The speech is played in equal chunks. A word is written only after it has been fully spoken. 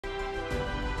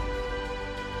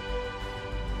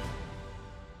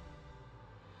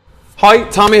Hi,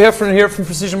 Tommy Heffron here from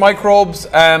Precision Microbes.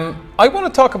 I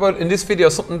want to talk about in this video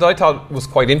something that I thought was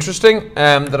quite interesting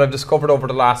that I've discovered over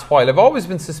the last while. I've always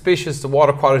been suspicious that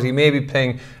water quality may be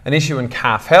playing an issue in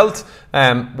calf health.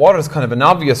 Water is kind of an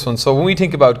obvious one, so when we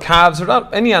think about calves, or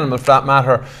not any animal for that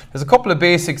matter, there's a couple of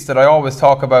basics that I always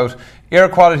talk about. Air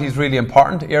quality is really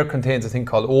important. Air contains a thing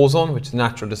called ozone, which is a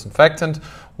natural disinfectant.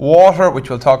 Water,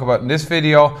 which we'll talk about in this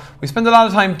video. We spend a lot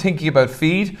of time thinking about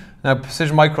feed. Now,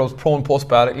 Precision Microbes Pro and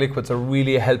postbiotic liquids are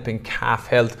really helping calf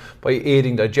health by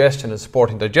aiding digestion and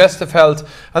supporting digestive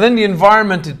health. And then the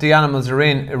environment that the animals are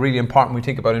in are really important when we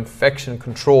think about infection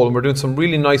control. And we're doing some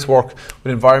really nice work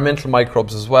with environmental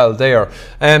microbes as well there.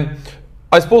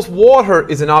 I suppose water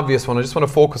is an obvious one. I just want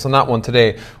to focus on that one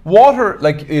today. Water,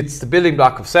 like, it's the building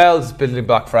block of cells, it's the building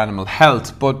block for animal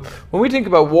health. But when we think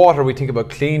about water, we think about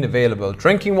clean, available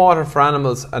drinking water for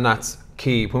animals, and that's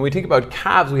key. When we think about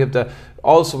calves, we have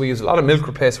we use a lot of milk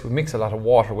replacer. We mix a lot of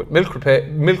water with milk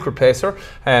replacer,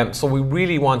 so we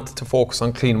really want to focus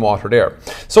on clean water there.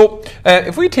 So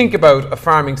if we think about a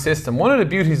farming system, one of the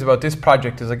beauties about this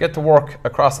project is I get to work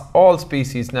across all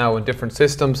species now in different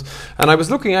systems. And I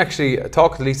was looking, actually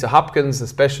talking to Lisa Hopkins, a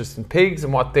specialist in pigs,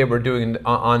 and what they were doing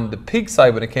on the pig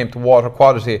side when it came to water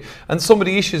quality and some of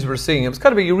the issues we're seeing. It was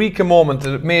kind of a eureka moment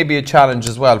that it may be a challenge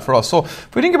as well for us. So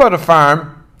if we think about a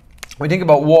farm, we think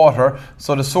about water,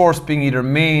 so the source being either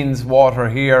mains water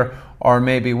here or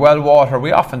maybe well water.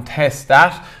 We often test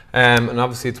that, and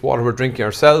obviously it's water we're drinking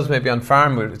ourselves, maybe on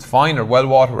farm it's fine, or well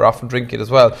water we're often drinking it as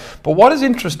well. But what is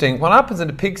interesting, what happens in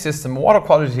the pig system, water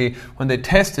quality when they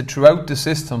test it throughout the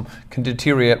system can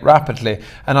deteriorate rapidly,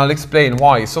 and I'll explain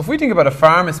why. So if we think about a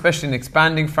farm, especially an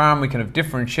expanding farm, we can have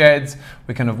different sheds,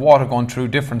 we can have water going through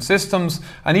different systems,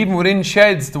 and even within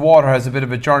sheds the water has a bit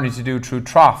of a journey to do through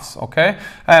troughs, okay?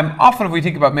 Often if we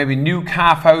think about maybe new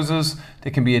calf houses, they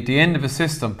can be at the end of a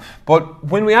system. But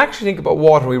when we actually think about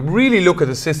water, we really look at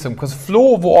the system, because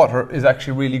flow of water is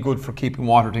actually really good for keeping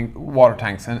water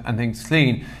tanks and things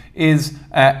clean.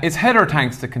 It's header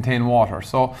tanks that contain water.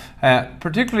 So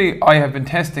particularly I have been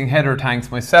testing header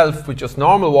tanks myself with just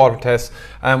normal water tests,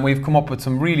 and we've come up with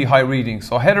some really high readings.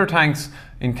 So header tanks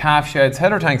in calf sheds,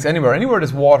 header tanks anywhere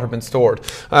there's water been stored.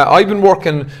 I've been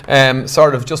working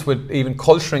sort of just with even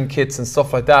culturing kits and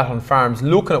stuff like that on farms,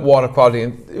 looking at water quality,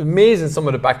 and amazing some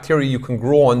of the bacteria you can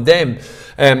grow on them.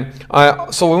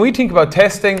 So when we think about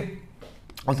testing,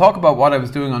 I'll talk about what I was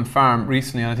doing on farm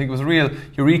recently, and I think it was a real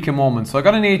eureka moment. So I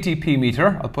got an ATP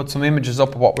meter. I'll put some images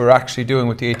up of what we're actually doing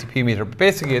with the ATP meter. But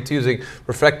basically it's using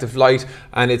reflective light,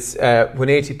 and it's when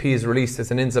ATP is released,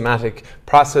 it's an enzymatic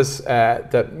process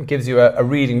that gives you a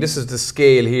reading. This is the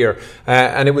scale here,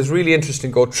 and it was really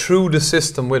interesting to go through the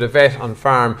system with a vet on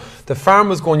farm. The farm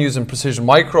was going using Precision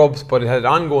Microbes, but it had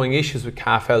ongoing issues with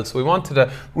calf health, so we wanted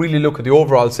to really look at the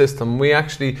overall system. We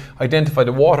actually identified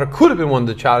the water could have been one of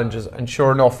the challenges, and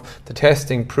sure enough, the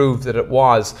testing proved that it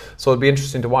was. So it'll be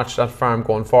interesting to watch that farm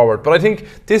going forward. But I think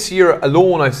this year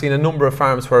alone, I've seen a number of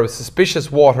farms where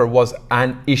suspicious water was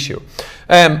an issue.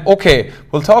 Okay,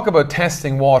 we'll talk about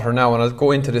testing water now, and I'll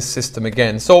go into this system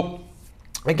again. So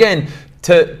again,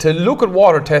 to look at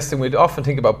water testing, we'd often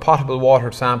think about potable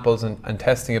water samples and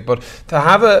testing it, but to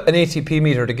have an ATP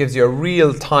meter that gives you a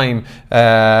real time,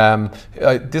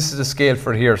 this is a scale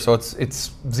for it here, so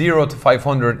it's 0 to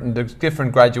 500, and there's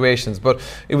different graduations, but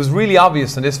it was really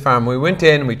obvious on this farm. We went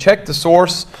in, we checked the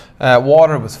source,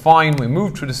 water was fine, we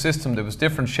moved through the system, there was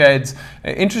different sheds.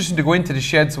 Interesting to go into the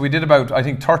sheds, so we did about, I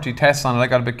think, 30 tests on it. I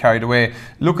got a bit carried away,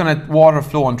 looking at water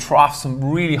flow and troughs, some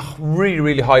really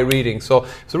high readings. So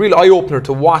it's a real eye-opener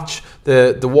to watch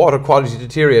the water quality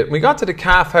deteriorate. We got to the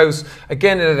calf house,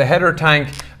 again in a header tank,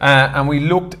 and we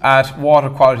looked at water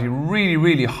quality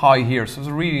really high here. So it was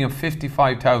a reading of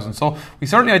 55,000. So we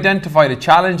certainly identified a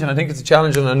challenge, and I think it's a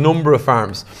challenge on a number of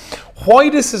farms.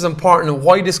 Why this is important and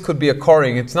why this could be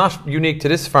occurring, it's not unique to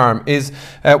this farm, is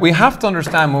we have to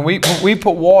understand when we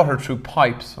put water through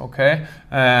pipes, okay,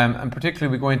 and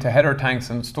particularly we go into header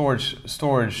tanks and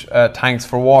storage tanks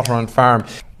for water on farm,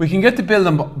 we can get the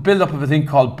build up of a thing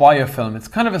called biofilm. It's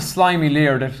kind of a slimy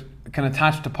layer that can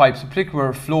attach to pipes, particularly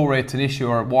where flow rate's an issue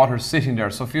or water is sitting there.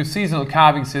 So if you have seasonal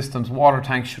calving systems, water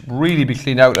tanks should really be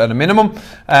cleaned out at a minimum.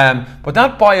 But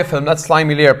that biofilm, that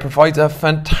slimy layer, provides a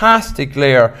fantastic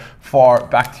layer for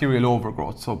bacterial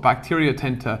overgrowth. So bacteria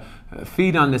tend to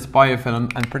feed on this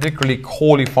biofilm, and particularly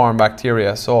coliform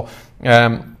bacteria. So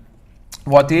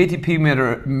what the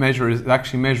ATP measure is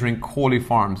actually measuring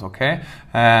coliforms, okay?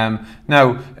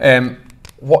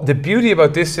 What the beauty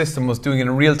about this system was doing it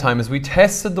in real time is we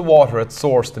tested the water at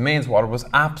source. The mains water was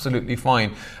absolutely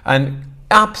fine, and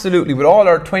absolutely, with all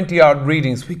our 20-odd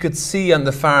readings, we could see on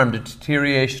the farm the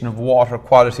deterioration of water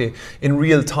quality in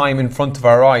real time in front of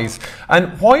our eyes.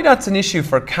 And why that's an issue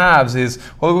for calves is,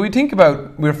 well, when we think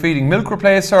about we're feeding milk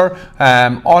replacer,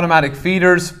 automatic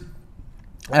feeders.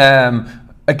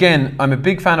 Again, I'm a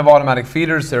big fan of automatic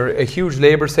feeders. They're a huge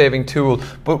labour-saving tool.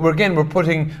 But we're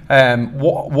putting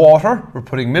water, we're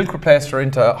putting milk replacer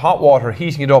into hot water,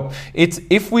 heating it up.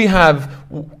 If we have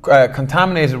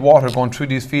contaminated water going through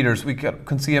these feeders, we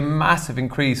can see a massive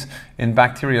increase in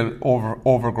bacterial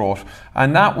overgrowth,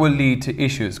 and that will lead to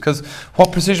issues. Because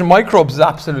what Precision Microbes is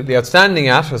absolutely outstanding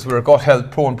at, as we're a gut health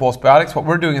pro and postbiotics, what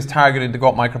we're doing is targeting the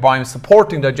gut microbiome,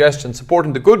 supporting digestion,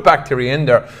 supporting the good bacteria in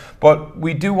there. But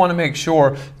we do want to make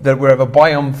sure that we have a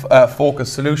biome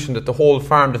focused solution, that the whole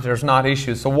farm, that there's not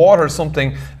issues. So water is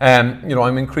something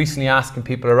I'm increasingly asking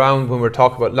people around when we're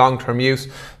talking about long-term use.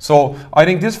 So I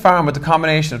think this farm, with the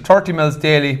combination of 30 mils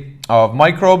daily of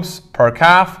microbes per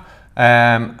calf,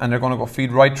 and they're going to go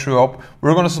feed right through up.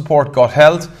 We're going to support gut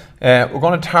health. We're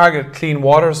going to target clean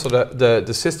water, so that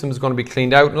the system is going to be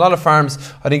cleaned out. And a lot of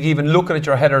farms, I think, even looking at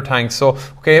your header tanks. So,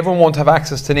 okay, everyone won't have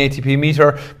access to an ATP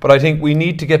meter, but I think we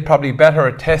need to get probably better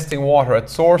at testing water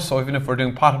at source. So even if we're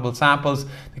doing potable samples,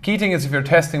 the key thing is, if you're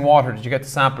testing water, that you get the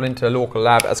sample into a local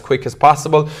lab as quick as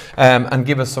possible, and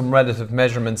give us some relative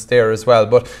measurements there as well.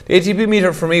 But the ATP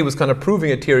meter for me was kind of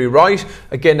proving a theory right.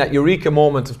 Again, that eureka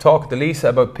moment of talking to Lisa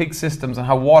about pig systems and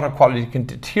how water quality can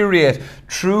deteriorate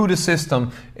through the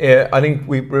system. I think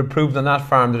we proved on that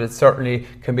farm that it certainly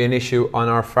can be an issue on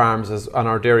our farms, on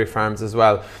our dairy farms as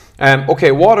well.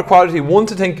 Okay, water quality, one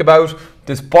to think about,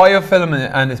 this biofilm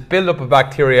and this build-up of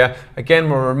bacteria. Again,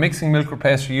 when we're mixing milk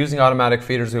replacer using automatic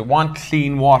feeders, we want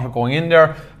clean water going in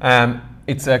there.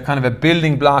 It's a kind of a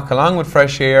building block along with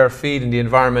fresh air, feed, and the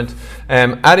environment.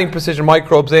 Adding Precision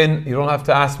Microbes in, you don't have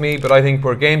to ask me, but I think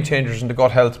we're game changers in the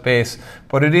gut health space.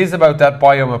 But it is about that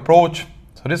biome approach.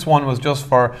 So this one was just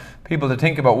for people to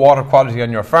think about water quality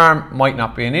on your farm. Might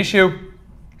not be an issue.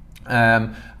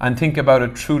 And think about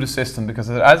it through the system, because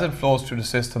as it flows through the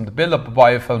system, the build-up of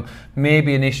biofilm may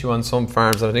be an issue on some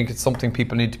farms, and I think it's something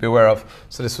people need to be aware of.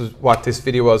 So this was what this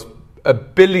video was,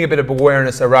 building a bit of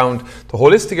awareness around the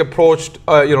holistic approach.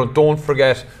 Don't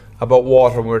forget about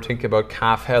water when we're thinking about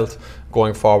calf health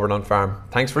going forward on farm.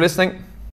 Thanks for listening.